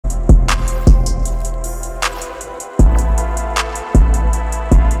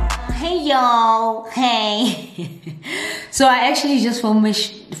y'all. Hey. So I actually just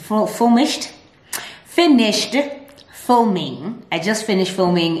finished filming. I just finished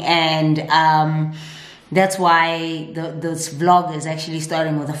filming, and that's why this vlog is actually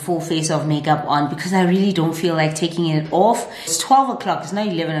starting with a full face of makeup on, because I really don't feel like taking it off. It's 12 o'clock. It's not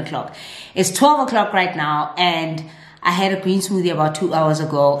 11 o'clock. It's 12 o'clock right now, and I had a green smoothie about 2 hours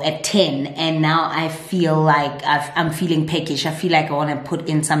ago at 10, and now I feel like I'm feeling peckish. I feel like I want to put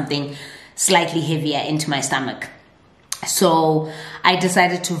in something slightly heavier into my stomach. So I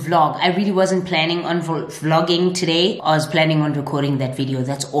decided to vlog. I really wasn't planning on vlogging today. I was planning on recording that video.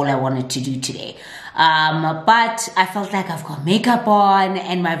 That's all I wanted to do today. But I felt like I've got makeup on,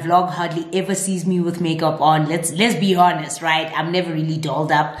 and my vlog hardly ever sees me with makeup on. Let's be honest, right? I'm never really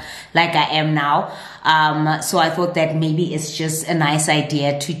dolled up like I am now. So I thought that maybe it's just a nice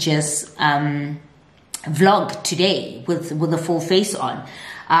idea to just vlog today with a full face on.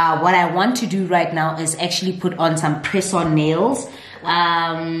 What I want to do right now is actually put on some press-on nails.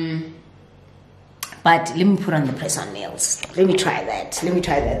 But let me put on the press-on nails. Let me try that.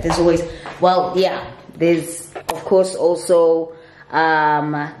 There's always, well, yeah, there's of course also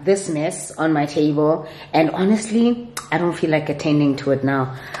this mess on my table, and honestly, I don't feel like attending to it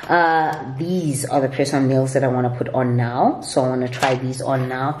now. These are the press-on nails that I want to put on now, so I want to try these on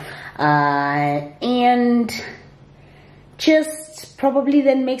now, and just probably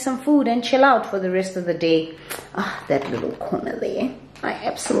then make some food and chill out for the rest of the day. That little corner there, I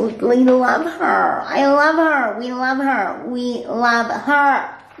absolutely love her. I love her. We love her. We love her.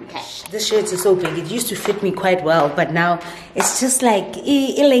 Okay. This shirt is so big. It used to fit me quite well, but now it's just like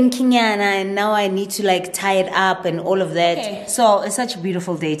and now I need to like tie it up and all of that. Okay. So it's such a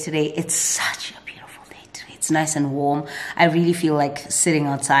beautiful day today. It's such a beautiful day today. It's nice and warm. I really feel like sitting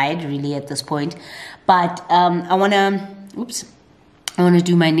outside really at this point. But I want to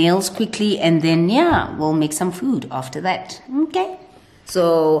do my nails quickly, and then yeah, we'll make some food after that. Okay.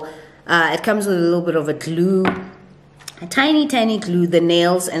 So it comes with a little bit of a glue, a tiny glue, the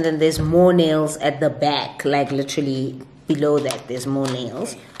nails, and then there's more nails at the back, like literally below that there's more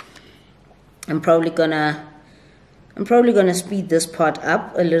nails. I'm probably gonna speed this part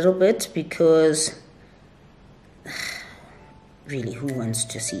up a little bit, because really, who wants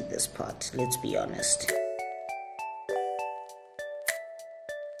to see this part? Let's be honest.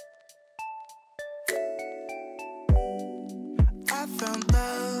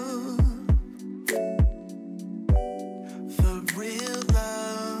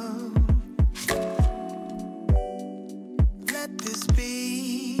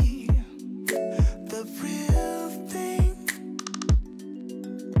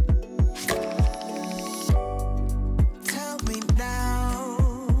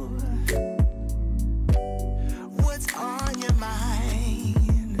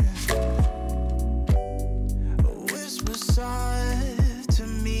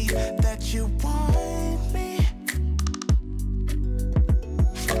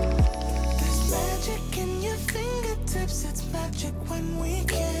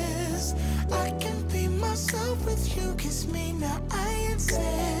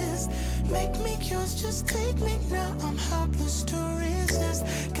 Just take me now, I'm helpless to resist.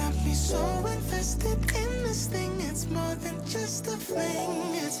 Got me so invested in this thing. It's more than just a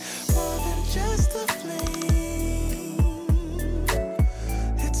fling. It's more than just a fling.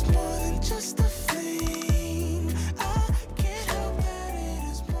 It's more than just a fling. I can't help that it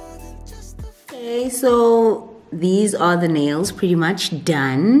is more than just a fling. Okay, so these are the nails pretty much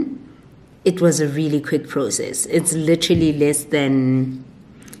done. It was a really quick process. It's literally less than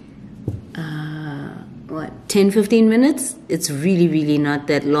 10-15 minutes. It's really not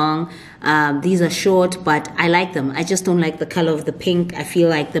that long. These are short, but I like them. I just don't like the color of the pink. I feel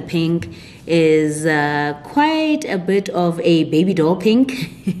like the pink is quite a bit of a baby doll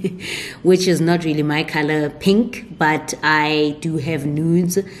pink, which is not really my color pink, but I do have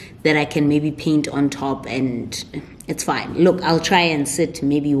nudes that I can maybe paint on top, and it's fine. Look, I'll try and sit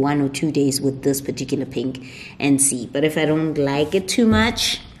maybe 1 or 2 days with this particular pink and see. But if I don't like it too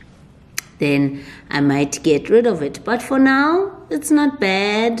much, then I might get rid of it. But for now, it's not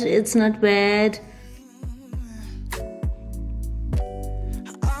bad. It's not bad.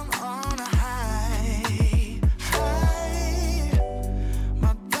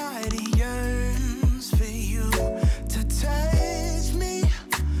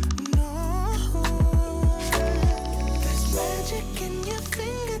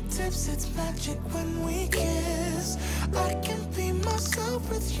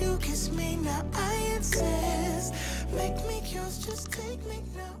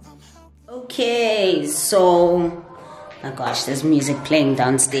 Okay, so Oh gosh, there's music playing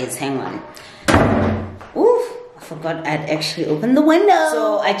downstairs. Hang on. Oof, I forgot I'd actually opened the window.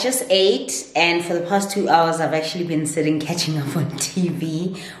 So I just ate, and for the past 2 hours I've actually been sitting catching up on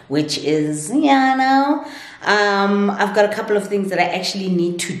TV, which is, yeah, now I've got a couple of things that I actually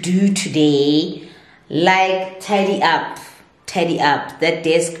need to do today, like tidy up that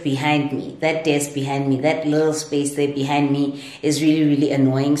desk behind me, that little space there behind me is really, really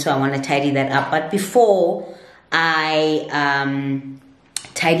annoying, so I want to tidy that up. But before I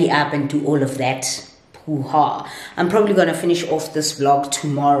tidy up and do all of that, I'm probably going to finish off this vlog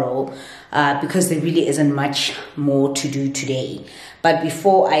tomorrow because there really isn't much more to do today. But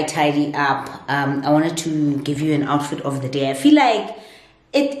before I tidy up, I wanted to give you an outfit of the day. I feel like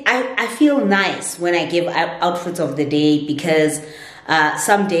I feel nice when I give outfits of the day, because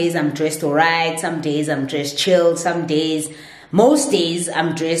some days I'm dressed alright, some days I'm dressed chill, most days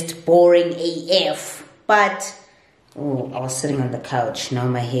I'm dressed boring AF. But oh, I was sitting on the couch, now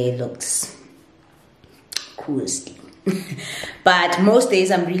my hair looks coolsty. But most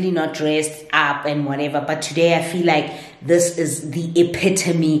days I'm really not dressed up and whatever. But today I feel like this is the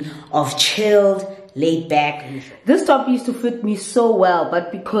epitome of chilled, laid back. This top used to fit me so well,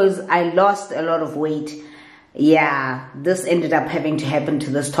 but because I lost a lot of weight, yeah, this ended up having to happen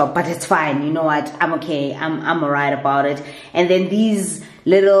to this top. But it's fine, you know what, I'm okay, I'm alright about it. And then these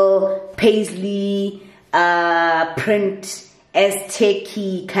little paisley print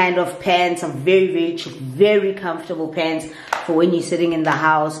Aztec-y kind of pants are very, very comfortable pants for when you're sitting in the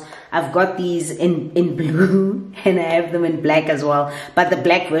house. I've got these in blue and I have them in black as well, but the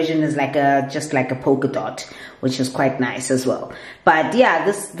black version is like just like a polka dot, which is quite nice as well. But yeah,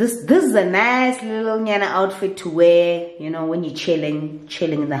 this is a nice little Nyana outfit to wear, you know, when you're chilling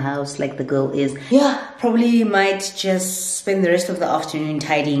in the house like the girl is. Yeah, probably might just spend the rest of the afternoon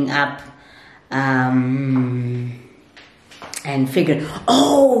tidying up. And figured,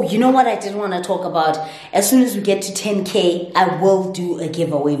 oh, you know what I did want to talk about? As soon as we get to 10K, I will do a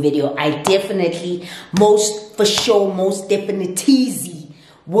giveaway video. I definitely, most definitely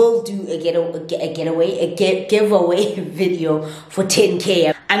will do a giveaway video for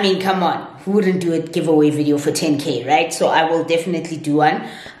 10K. I mean, come on, who wouldn't do a giveaway video for 10K, right? So I will definitely do one.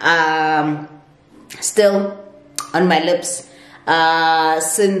 Still on my lips.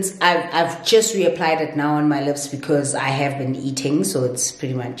 Since I've just reapplied it now on my lips because I have been eating, so it's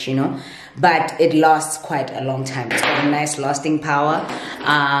pretty much, you know, but it lasts quite a long time. It's got a nice lasting power.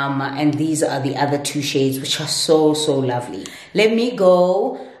 And these are the other two shades, which are so lovely. Let me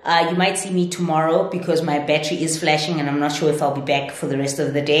go. You might see me tomorrow because my battery is flashing and I'm not sure if I'll be back for the rest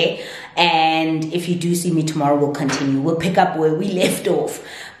of the day. And if you do see me tomorrow, we'll continue. We'll pick up where we left off.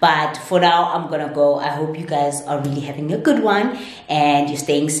 But for now, I'm gonna go. I hope you guys are really having a good one and you're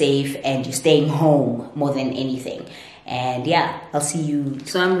staying safe and you're staying home more than anything. And yeah, I'll see you.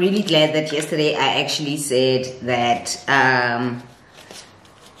 So I'm really glad that yesterday I actually said that,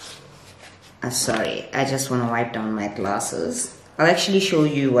 sorry, I just wanna wipe down my glasses. I'll actually show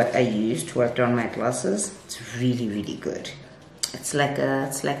you what I used to wipe down my glasses. It's really good. It's like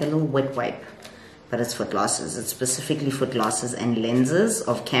a little wet wipe, but it's for glasses. It's specifically for glasses and lenses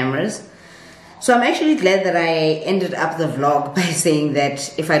of cameras. So I'm actually glad that I ended up the vlog by saying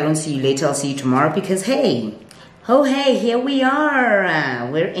that if I don't see you later, I'll see you tomorrow, because hey, oh hey, here we are.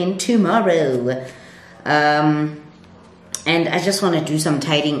 We're in tomorrow. And I just want to do some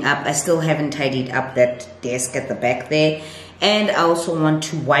tidying up. I still haven't tidied up that desk at the back there. And I also want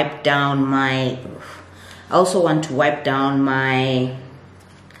to wipe down my,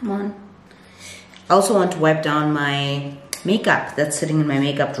 come on. I also want to wipe down my makeup that's sitting in my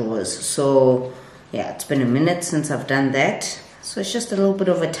makeup drawers. So yeah, it's been a minute since I've done that. So it's just a little bit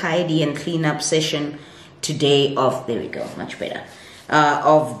of a tidy and clean up session today of, there we go, much better,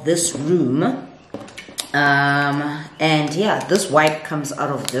 of this room. And yeah, this wipe comes out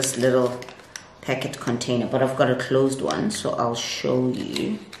of this little packet container, but I've got a closed one, so I'll show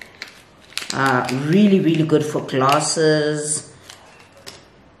you. Really good for glasses.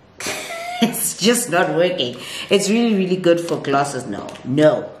 It's just not working. It's really good for glasses. No,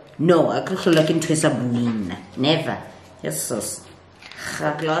 I could look into a never. Yes,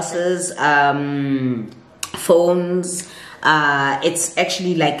 glasses, phones. It's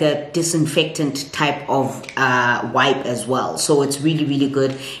actually like a disinfectant type of wipe as well, so it's really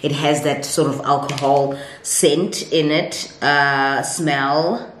good. It has that sort of alcohol scent in it,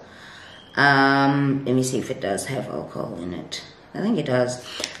 smell. Let me see if it does have alcohol in it. I think it does.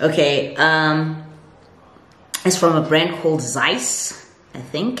 Okay, it's from a brand called Zeiss, I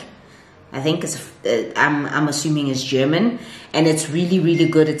think. I think it's I'm assuming it's German, and it's really, really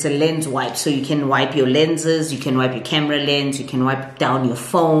good. It's a lens wipe, so you can wipe your lenses, you can wipe your camera lens, you can wipe down your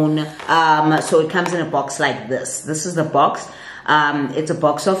phone. So it comes in a box like this. This is the box. It's a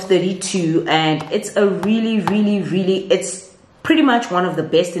box of 32, and it's a really, really, really, it's pretty much one of the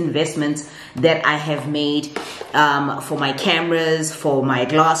best investments that I have made for my cameras, for my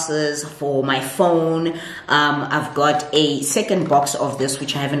glasses, for my phone. I've got a second box of this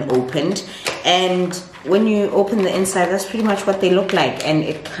which I haven't opened, and when you open the inside, that's pretty much what they look like. And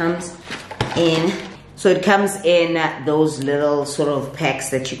it comes in, so it comes in those little sort of packs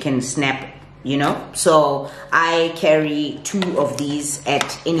that you can snap, you know. So I carry 2 of these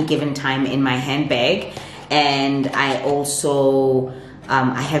at any given time in my handbag, and I also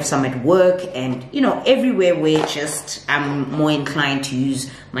I have some at work, and you know, everywhere where just I'm more inclined to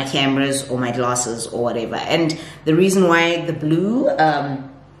use my cameras or my glasses or whatever. And the reason why the blue,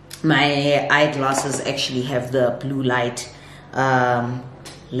 my eyeglasses actually have the blue light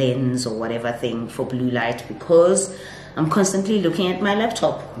lens or whatever thing for blue light, because I'm constantly looking at my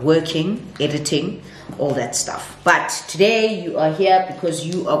laptop, working, editing, all that stuff. But today you are here because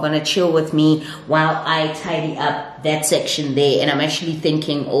you are gonna chill with me while I tidy up that section there. And I'm actually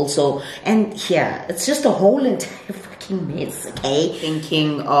thinking also, and here, it's just a whole entire fucking mess, okay?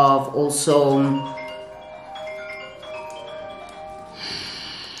 Thinking of also,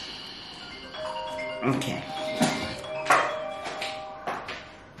 okay.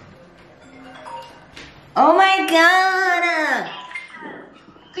 Oh my God!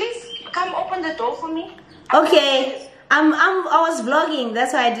 Please come open the door for me. Okay, I was vlogging.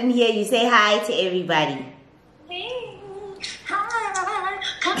 That's why I didn't hear you. Say hi to everybody. Hey, hi,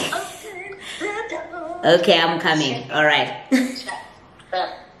 come open the door. Okay, I'm coming. All right.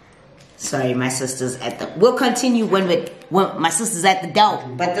 Sorry, my sister's at the. We'll continue when my sister's at the door.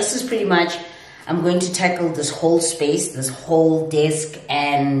 But this is pretty much. I'm going to tackle this whole space, this whole desk,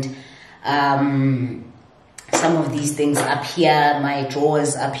 and some of these things up here, my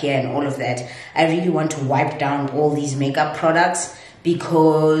drawers up here, and all of that. I really want to wipe down all these makeup products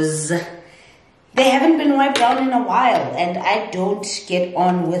because they haven't been wiped down in a while, and I don't get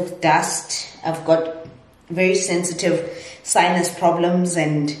on with dust. I've got very sensitive sinus problems,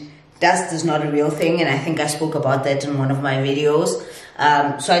 and dust is not a real thing, and I think I spoke about that in one of my videos.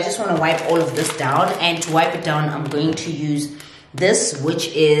 So I just want to wipe all of this down, and to wipe it down, I'm going to use this, which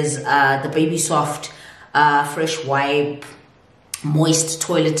is the Baby Soft Fresh Wipe Moist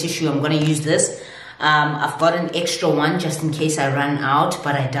Toilet Tissue. I'm going to use this. I've got an extra one just in case I run out,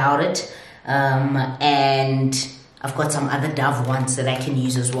 but I doubt it. And I've got some other Dove ones that I can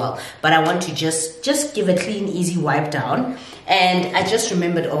use as well. But I want to just give a clean, easy wipe down. And I just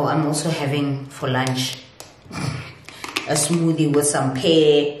remembered, oh, I'm also having for lunch a smoothie with some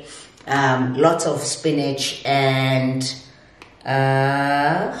pear, lots of spinach, and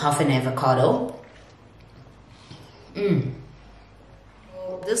half an avocado.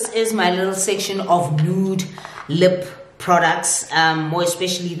 This is my little section of nude lip products, more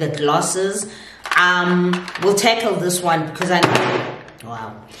especially the glosses. We'll tackle this one because I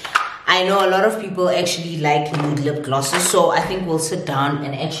know a lot of people actually like nude lip glosses, so I think we'll sit down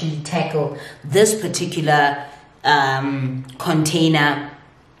and actually tackle this particular container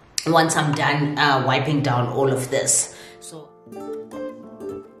once I'm done wiping down all of this.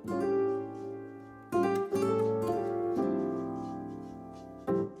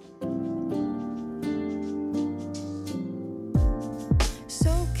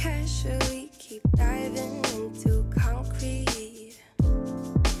 So casually keep diving into concrete,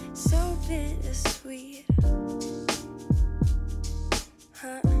 so bittersweet,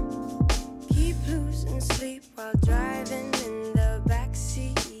 huh? Keep losing sleep while driving in the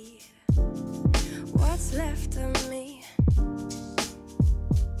backseat. What's left of me?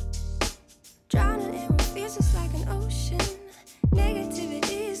 Drowning in what feels just like an ocean.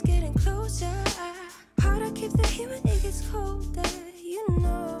 Negativity is getting closer. Hard to keep the heat when it gets colder. You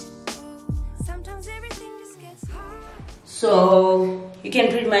know, sometimes everything just gets hard. So you can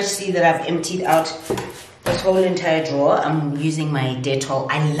pretty much see that I've emptied out this whole entire drawer. I'm using my Dettol.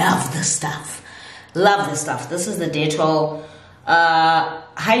 I love this stuff. Love this stuff. This is the Dettol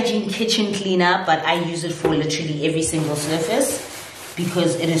hygiene kitchen cleaner, but I use it for literally every single surface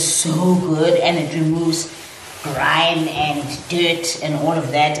because it is so good and it removes grime and dirt and all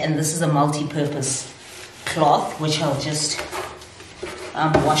of that. And this is a multi-purpose cloth, which I'll just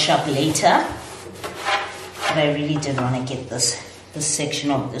wash up later. But I really did want to get this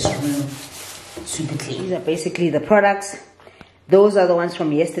section of this room super clean. These are basically the products. Those are the ones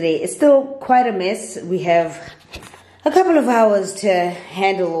from yesterday. It's still quite a mess. We have a couple of hours to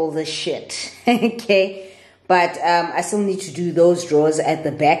handle all this shit. Okay, but I still need to do those drawers at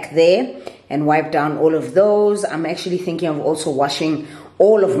the back there and wipe down all of those. I'm actually thinking of also washing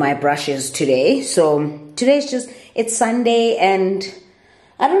all of my brushes today. So today's just, it's Sunday, and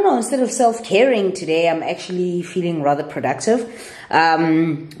I don't know, instead of self-caring today, I'm actually feeling rather productive.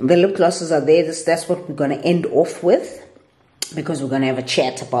 The lip glosses are there. That's what we're going to end off with, because we're going to have a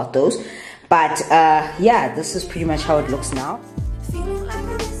chat about those. But yeah, this is pretty much how it looks now. Feeling like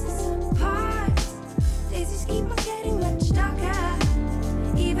I'm missing some parts. Days just keep on getting much darker.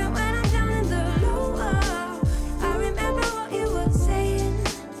 Even when I'm down in the lower, I remember what you were saying.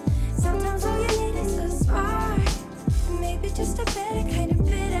 Sometimes all you need is a spark, and maybe just a better kind of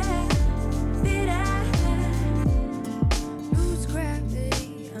bitter. Lose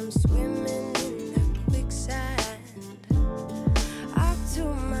gravity, I'm swimming in the quicksand. Up to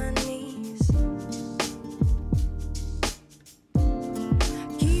my knees.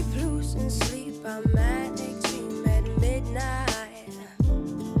 Keep losing sleep, I'm at extreme at midnight.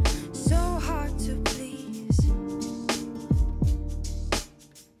 So hard to please.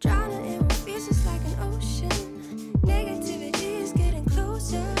 Drowning in what feels just like an ocean. Negativity is getting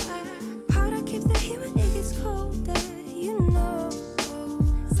closer. Hard to keep the heat when it gets colder, you know.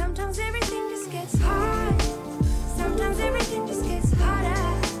 Sometimes everything just gets hard. Sometimes everything just gets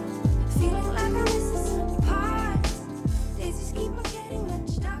harder. Feeling like I'm missing some parts. Days just keep on getting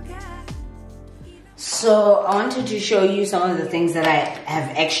much darker. So I wanted to show you some of the things that I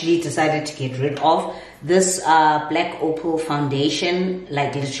have actually decided to get rid of. This black opal foundation,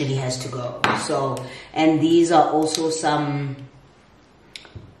 like, literally has to go. So, and these are also some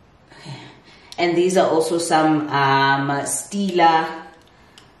Stila,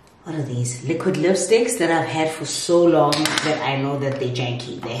 what are these, liquid lipsticks that I've had for so long that I know that they're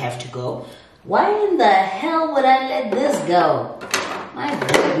janky. They have to go. Why in the hell would I let this go? My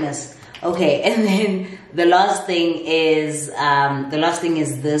goodness. Okay, and then the last thing is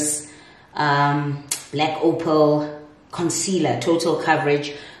this black opal concealer, total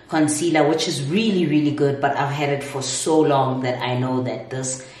coverage concealer, which is really, really good, but I've had it for so long that I know that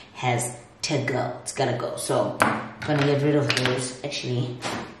this has to go. It's gotta go. So I'm gonna get rid of those. Actually,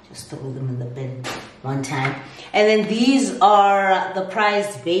 just throw them in the bin one time. And then these are the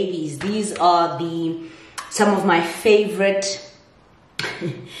prized babies. These are some of my favorite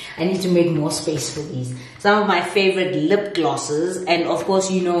I need to make more space for these. Some of my favorite lip glosses, and of course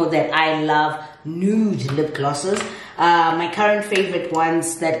you know that I love nude lip glosses. My current favorite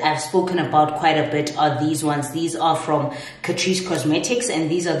ones that I've spoken about quite a bit are these ones. These are from Catrice Cosmetics, and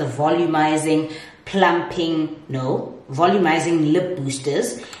these are the volumizing volumizing lip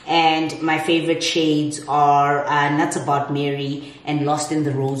boosters. And my favorite shades are Nuts About Mary and Lost in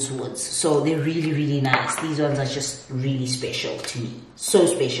the Rosewoods. So they're really, really nice. These ones are just really special to me. So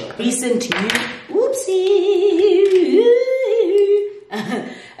special. Recent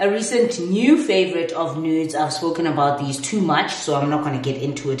a recent new favorite of Nudes. I've spoken about these too much, so I'm not going to get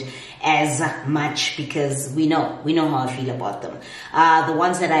into it as much because we know how I feel about them. The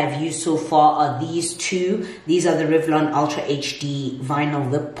ones that I've used so far are these two. These are the Revlon Ultra HD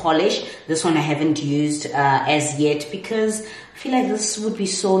Vinyl Lip Polish. This one I haven't used as yet because I feel like this would be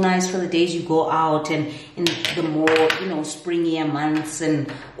so nice for the days you go out and in the more, springier months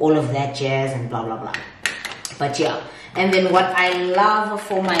and all of that jazz and blah, blah, blah. But yeah. And then what I love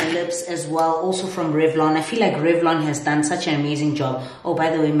for my lips as well, also from Revlon. I feel like Revlon has done such an amazing job. Oh, by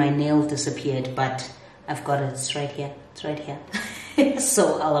the way, my nail disappeared, but I've got it. It's right here. It's right here.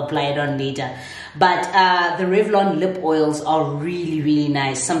 So I'll apply it on later. But the Revlon lip oils are really, really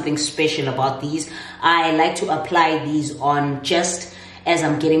nice. Something special about these. I like to apply these on just as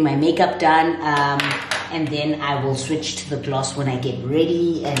I'm getting my makeup done. And then I will switch to the gloss when I get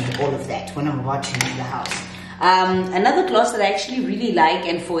ready and all of that, when I'm about to leave the house. Another gloss that I actually really like,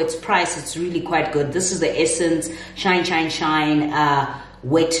 and for its price, it's really quite good. This is the Essence Shine Shine Shine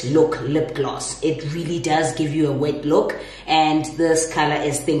Wet Look Lip Gloss. It really does give you a wet look, and this color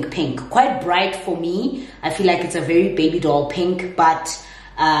is Think Pink. Quite bright for me. I feel like it's a very baby doll pink, but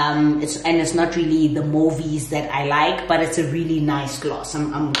it's not really the mauvies that I like, but it's a really nice gloss.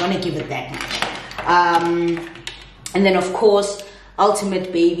 I'm gonna give it that much. And then of course,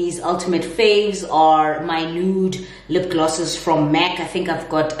 ultimate babies, ultimate faves are my nude lip glosses from MAC. I think I've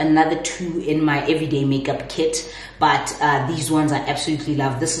got another 2 in my everyday makeup kit, but these ones I absolutely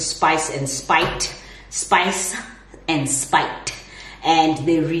love. This is Spice and Spite, and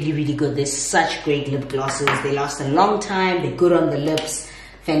they're really, really good. They're such great lip glosses. They last a long time. They're good on the lips.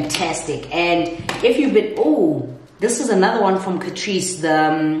 Fantastic. And if you've been, this is another one from Catrice,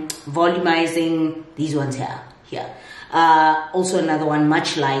 the volumizing, these ones here. Also another one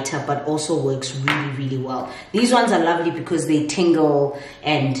much lighter, but also works really well. These ones are lovely because they tingle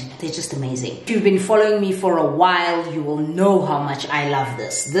and they're just amazing. If you've been following me for a while, you will know how much I love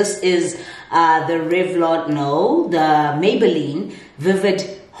this. This is the Maybelline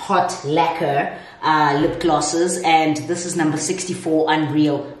Vivid Hot Lacquer lip glosses, and this is number 64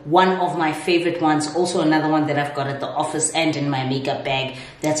 Unreal. One of my favorite ones. Also another one that I've got at the office and in my makeup bag.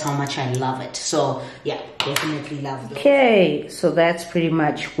 That's how much I love it. So yeah, definitely love it. Okay, so that's pretty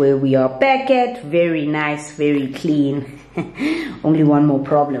much where we are back at. Very nice, very clean. Only one more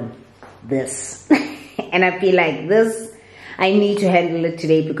problem, this. And I feel like this, I need to handle it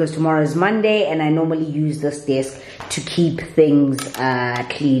today because tomorrow is Monday and I normally use this desk to keep things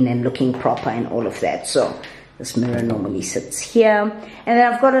clean and looking proper and all of that. So this mirror normally sits here. And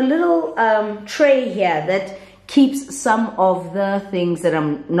then I've got a little tray here that keeps some of the things that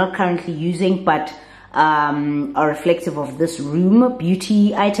I'm not currently using but are reflective of this room,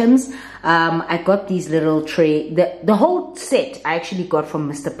 beauty items. I got these little tray, the whole set I actually got from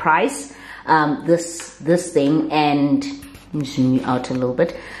Mr. Price. This thing, and let me zoom you out a little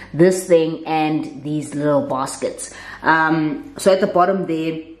bit. This thing and these little baskets. So at the bottom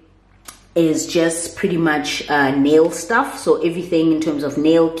there is just pretty much nail stuff. So everything in terms of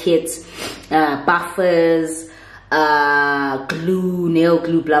nail kits, buffers, glue, nail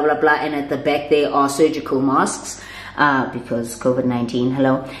glue, blah blah blah. And at the back there are surgical masks. Because COVID-19,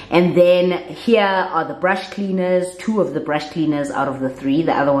 hello. And then here are the brush cleaners, 2 of the brush cleaners out of the 3.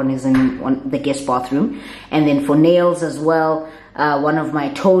 The other one is in the guest bathroom. And then for nails as well, one of my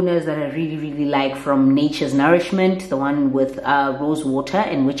toners that I really like from Nature's Nourishment, the one with rose water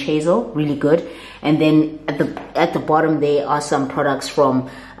and witch hazel, really good. And then at the bottom there are some products from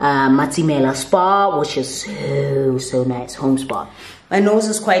Matsimela Spa, which is so nice, home spa. My nose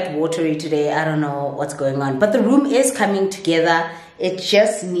is quite watery today. I don't know what's going on. But the room is coming together. It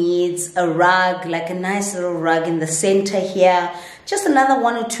just needs a rug, like a nice little rug in the center here. Just another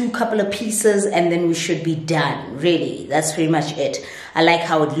 1 or 2 couple of pieces and then we should be done. Really, that's pretty much it. I like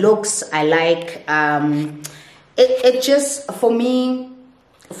how it looks. I like, it just, for me,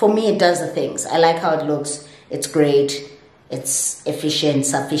 it does the things. I like how it looks. It's great. It's efficient,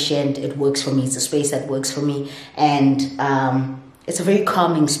 sufficient. It works for me. It's a space that works for me. And, it's a very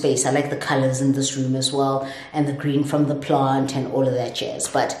calming space. I like the colors in this room as well, and the green from the plant and all of that jazz.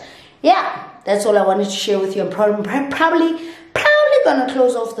 But yeah, that's all I wanted to share with you. I'm probably gonna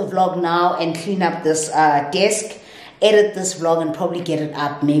close off the vlog now and clean up this desk, edit this vlog, and probably get it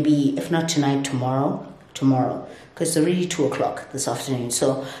up maybe, if not tonight, tomorrow, because it's already 2 o'clock this afternoon.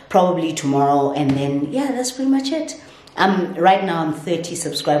 So probably tomorrow, and then yeah, that's pretty much it. Right now I'm 30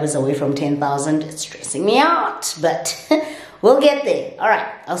 subscribers away from 10,000. It's stressing me out, but we'll get there. All right,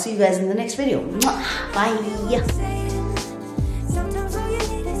 I'll see you guys in the next video. Bye.